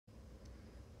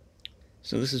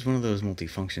So this is one of those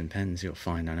multifunction pens you'll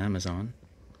find on Amazon.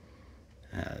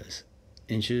 Has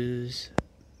inches,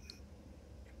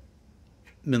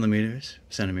 millimeters,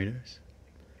 centimeters,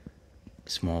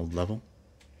 small level.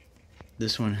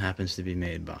 This one happens to be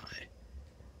made by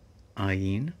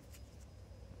Aiyiben.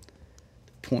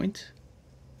 The point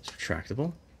is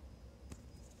retractable.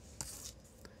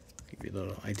 Give you a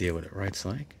little idea what it writes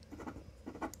like.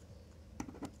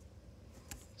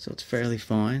 So it's fairly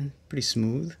fine, pretty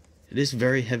smooth. It is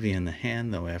very heavy in the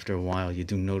hand though. After a while you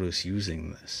do notice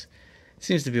using this. It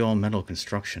seems to be all metal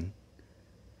construction,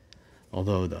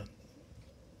 although the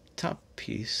top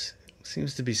piece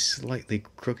seems to be slightly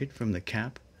crooked from the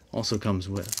cap. Also comes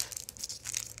with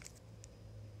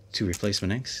 2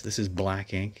 replacement inks. This is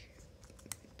black ink.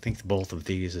 I think both of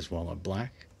these as well are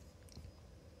black.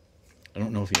 I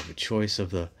don't know if you have a choice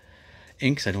of the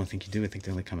inks. I don't think you do. I think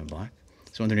they only come in black.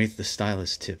 So underneath the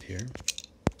stylus tip here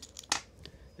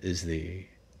is the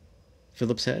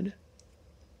Phillips head.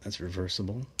 That's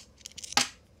reversible.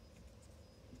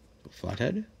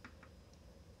 Flathead.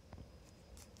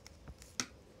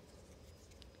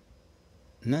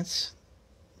 And that's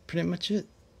pretty much it.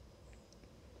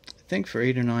 I think for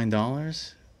 $8 or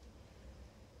 $9,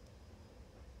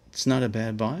 it's not a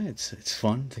bad buy. It's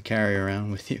fun to carry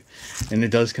around with you, and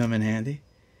it does come in handy.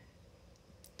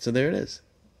 So there it is,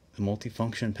 the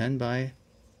multifunction pen by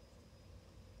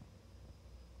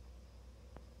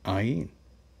Aiyiben.